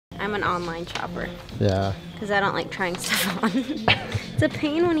I'm an online shopper. Yeah. Because I don't like trying stuff on. It's a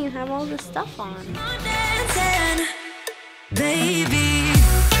pain when you have all this stuff on. Baby.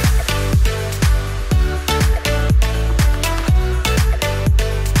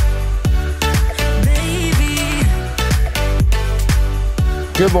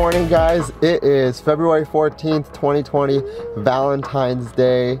 Good morning, guys. It is February 14th, 2020, Valentine's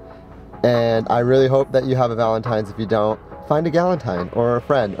Day. And I really hope that you have a Valentine's. If you don't, find a Galentine or a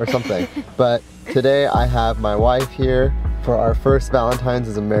friend or something. But today I have my wife here for our first Valentine's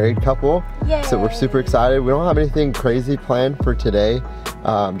as a married couple. Yay. So we're super excited. We don't have anything crazy planned for today,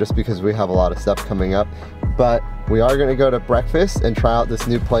 just because we have a lot of stuff coming up. But we are gonna go to breakfast and try out this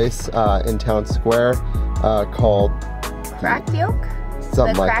new place in Town Square called Cracked Yolk?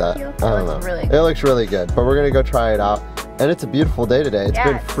 Something like that. Yolk? I don't know. Really it looks really good, but we're gonna go try it out. And it's a beautiful day today. It's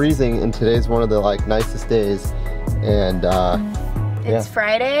been freezing, and today's one of the nicest days. And it's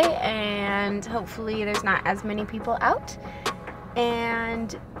Friday, and hopefully there's not as many people out.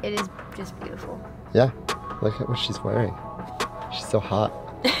 And it is just beautiful. Yeah, look at what she's wearing. She's so hot.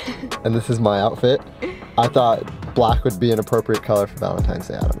 And this is my outfit. I thought black would be an appropriate color for Valentine's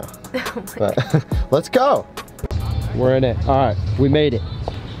Day. I don't know. Oh but let's go. We're in it. All right, we made it.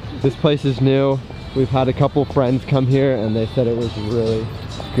 This place is new. We've had a couple friends come here and they said it was really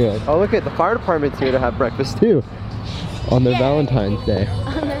good. Oh, look at the fire department's here to have breakfast too on their Valentine's Day.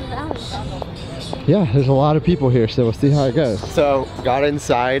 On their Valentine's Day. Yeah, there's a lot of people here, so we'll see how it goes. So, got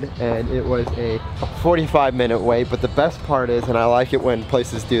inside and it was a 45-minute wait, but the best part is, and I like it when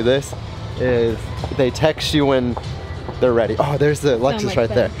places do this, is they text you when they're ready. Oh, there's the Lexus right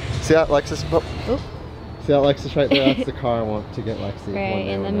there. See that Lexus? Oh. See that Lexus right there? That's the car I want to get Lexi. Right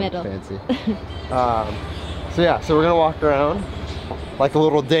in the middle. Fancy. So yeah, so we're gonna walk around like a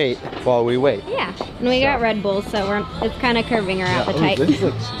little date while we wait. Yeah, and we got Red Bulls, so it's kind of curving our appetite. Ooh, this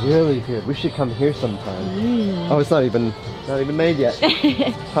looks really good. We should come here sometime. Oh, it's not even made yet.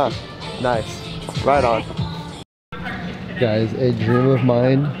 Huh? Nice. Right on. Guys, a dream of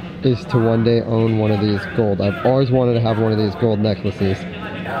mine is to one day own one of these gold. I've always wanted to have one of these gold necklaces.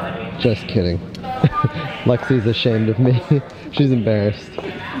 Just kidding. Lexi's ashamed of me. She's embarrassed.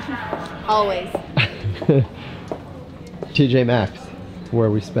 Always. TJ Maxx, where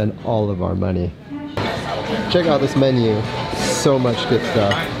we spend all of our money. Check out this menu. So much good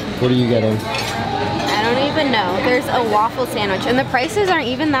stuff. What are you getting? I don't even know. There's a waffle sandwich, and the prices aren't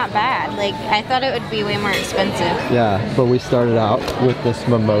even that bad. Like, I thought it would be way more expensive. Yeah, but we started out with this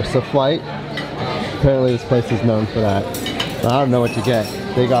mimosa flight. Apparently this place is known for that. But I don't know what to get.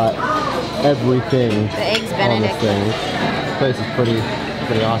 They got everything the eggs Benedict. On this thing. This place is pretty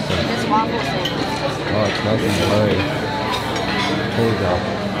awesome. This waffle sandwich. Oh, it's nice and blurry. There you go.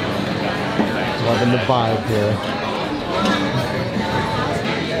 Loving the vibe here.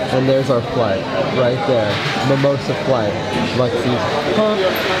 And there's our flight, right there. Mimosa flight. Lexi's. Huh?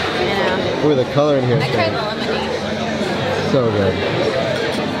 Yeah. Ooh, the color in here is I tried the lemonade. So good.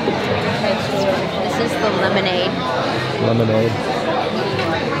 This is the lemonade. Lemonade.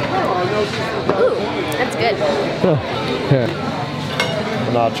 Ooh, that's good. Here.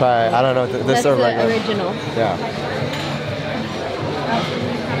 And I'll try, I don't know, this is the original. Yeah.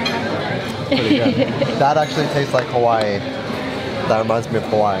 Pretty good. That actually tastes like Hawaii. That reminds me of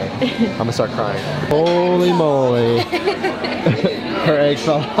Hawaii. I'm gonna start crying. Holy moly. Her egg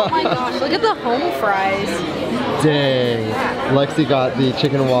fell off. Oh my gosh, look at the home fries. Dang. Lexi got the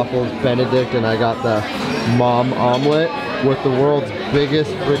chicken and waffles Benedict, and I got the mom omelet with the world's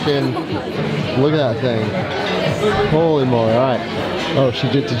biggest freaking, look at that thing. Holy moly, all right. Oh,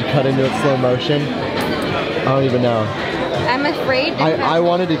 did you cut into it slow motion? I don't even know. I'm afraid to I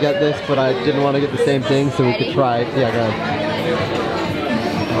wanted to get this, but I didn't want to get the same thing, so we could try it. Yeah, go ahead.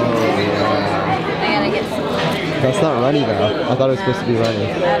 Oh, yeah. I gotta get some. That's not runny though. I thought it was supposed to be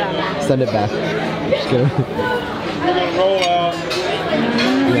runny. I don't know. Send it back. Just kidding.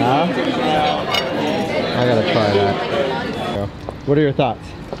 Yeah? I gotta try that. What are your thoughts?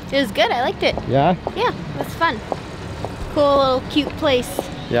 It was good, I liked it. Yeah? Yeah, it was fun. Cool little cute place.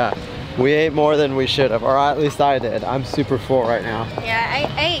 Yeah. We ate more than we should have, or at least I did. I'm super full right now. Yeah, I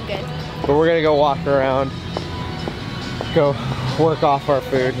ate good. But we're gonna go walk around, go work off our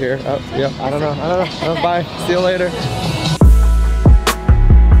food here. Oh, yeah, I don't know. Oh, bye, see you later.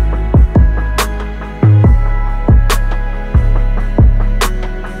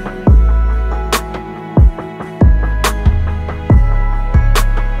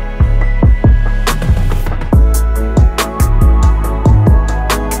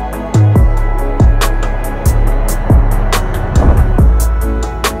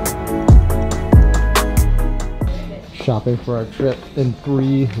 shopping for our trip in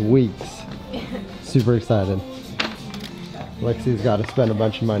 3 weeks. Super excited. Lexi's got to spend a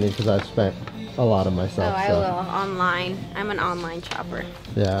bunch of money because I've spent a lot of myself. Oh, I will. Online. I'm an online shopper.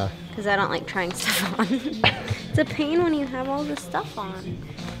 Yeah. Because I don't like trying stuff on. It's a pain when you have all this stuff on.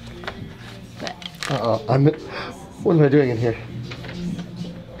 But. Uh-oh. What am I doing in here?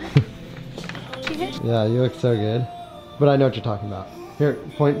 Yeah, you look so good. But I know what you're talking about. Here,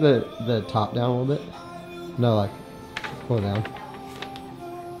 point the top down a little bit. No, like, pull it down.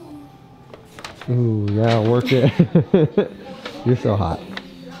 Ooh, yeah, work it. You're so hot.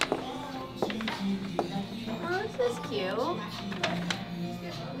 Oh, this is cute.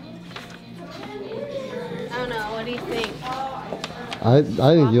 I don't know, what do you think? I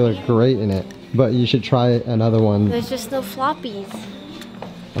think you look great in it. But you should try another one. There's just no floppies.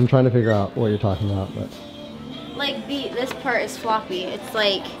 I'm trying to figure out what you're talking about, but... Like, this part is floppy. It's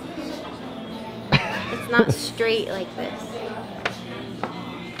like... It's not straight like this.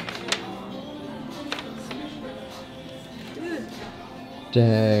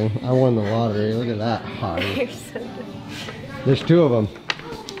 Dang, I won the lottery. Look at that hard. You're so good. There's 2 of them.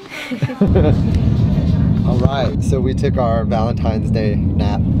 Alright, so we took our Valentine's Day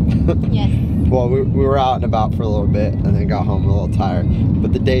nap. Yes. Well, we were out and about for a little bit and then got home a little tired.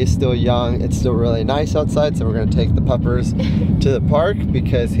 But the day is still young. It's still really nice outside, so we're going to take the puppers to the park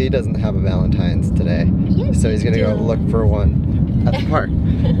because he doesn't have a Valentine's today. Yes, so he's going to go look for one at the park.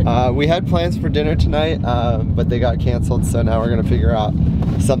 We had plans for dinner tonight, but they got canceled, so now we're going to figure out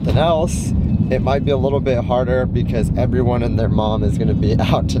something else. It might be a little bit harder because everyone and their mom is going to be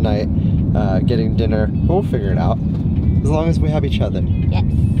out tonight getting dinner. But we'll figure it out as long as we have each other. Yes.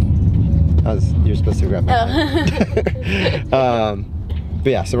 You're supposed to grab my hand. But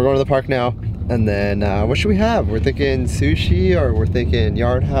yeah, so we're going to the park now, and then what should we have? We're thinking sushi, or we're thinking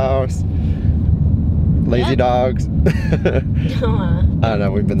Yard House, Lazy Dogs. I don't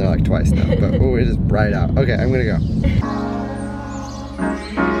know, we've been there like twice now, but it is bright out. Okay, I'm gonna go.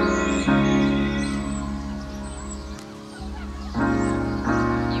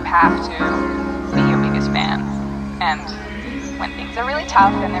 You have to be your biggest fan, and when things are really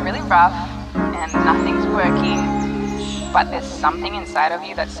tough and they're really rough and nothing's working, but there's something inside of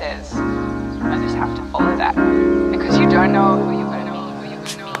you that says, I just have to follow that, because you don't know who you're going to meet, who you're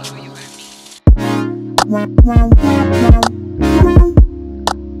going to meet, who you're going to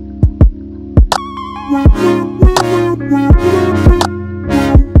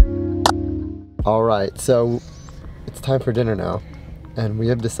meet. All right, so it's time for dinner now, and we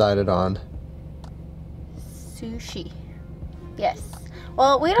have decided on Sushi. Yes.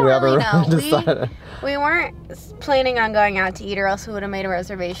 Well, we don't really know. We weren't planning on going out to eat, or else we would have made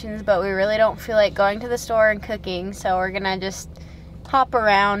reservations, but we really don't feel like going to the store and cooking, so we're gonna just hop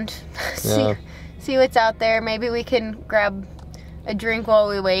around, see what's out there. Maybe we can grab a drink while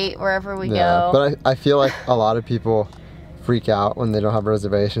we wait wherever we go. But I feel like a lot of people freak out when they don't have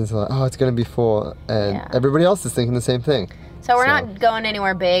reservations. They're like, oh, it's gonna be full, and everybody else is thinking the same thing. So we're not going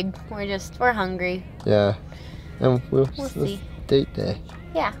anywhere big. We're hungry. Yeah. And we'll see. Date day.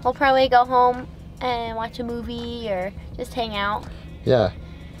 Yeah, we'll probably go home and watch a movie or just hang out. Yeah.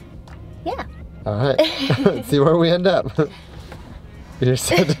 Yeah. All right. Let's see where we end up. You're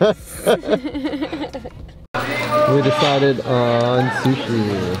so done. We decided on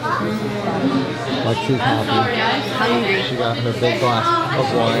sushi. Lexi's happy. Hungry. She got her big glass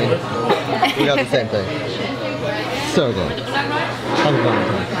of wine. We got the same thing. So good. Happy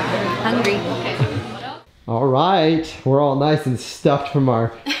Valentine. Hungry. All right, we're all nice and stuffed from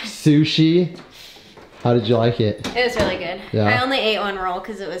our sushi. How did you like it? It was really good. Yeah. I only ate one roll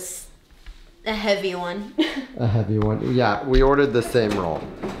because it was a heavy one. A heavy one. Yeah, we ordered the same roll.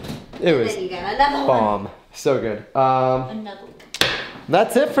 It was then you got another bomb. one. So good. Another one.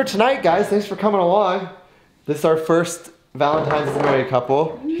 That's it for tonight, guys. Thanks for coming along. This is our first Valentine's as a married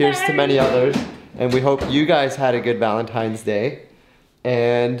couple. Here's to many others. And we hope you guys had a good Valentine's Day.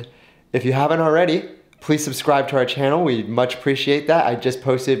 And if you haven't already, please subscribe to our channel. We'd much appreciate that. I just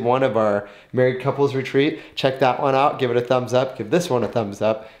posted one of our married couples retreat. Check that one out. Give it a thumbs up. Give this one a thumbs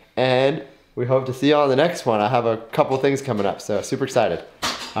up. And we hope to see you on the next one. I have a couple things coming up, so super excited.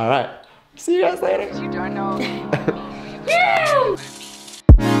 All right. See you guys later. You don't know.